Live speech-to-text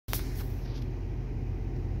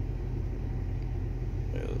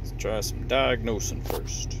let's try some diagnosing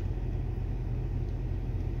first.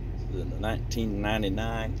 This is in the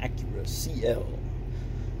 1999 Acura CL.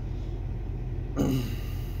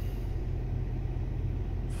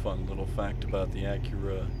 Fun little fact about the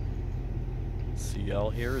Acura CL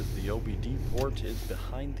here is the OBD port is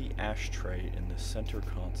behind the ashtray in the center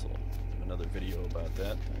console. Another video about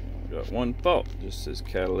that. I got one fault. This says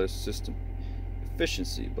catalyst system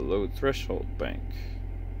efficiency below threshold bank.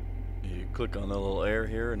 You click on the little air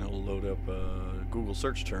here and it'll load up a Google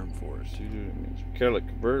search term for it. It means catalytic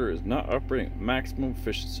converter is not operating at maximum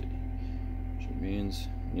efficiency, which means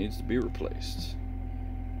it needs to be replaced.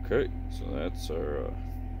 Okay, so that's our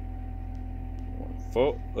one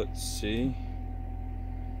fault. Let's see.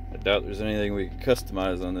 I doubt there's anything we can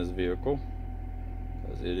customize on this vehicle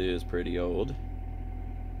because it is pretty old.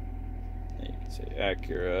 And you can say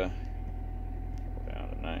Acura. Go down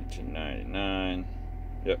to 1999.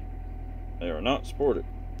 Yep, they are not sported.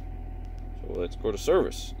 So let's go to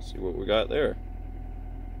service. See what we got there.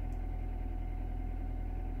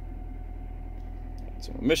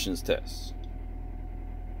 Some emissions tests.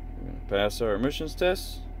 We're gonna pass our emissions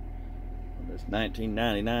tests on this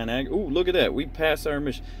 1999 Acura. Ooh, look at that! We pass our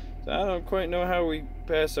emissions. So I don't quite know how we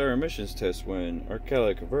pass our emissions test when our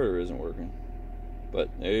catalytic converter isn't working. But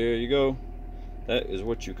there you go. That is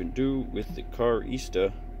what you can do with the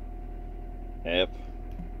Carista app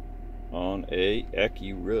on a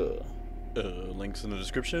Acura. Links in the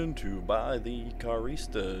description to buy the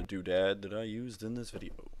Carista doodad that I used in this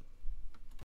video.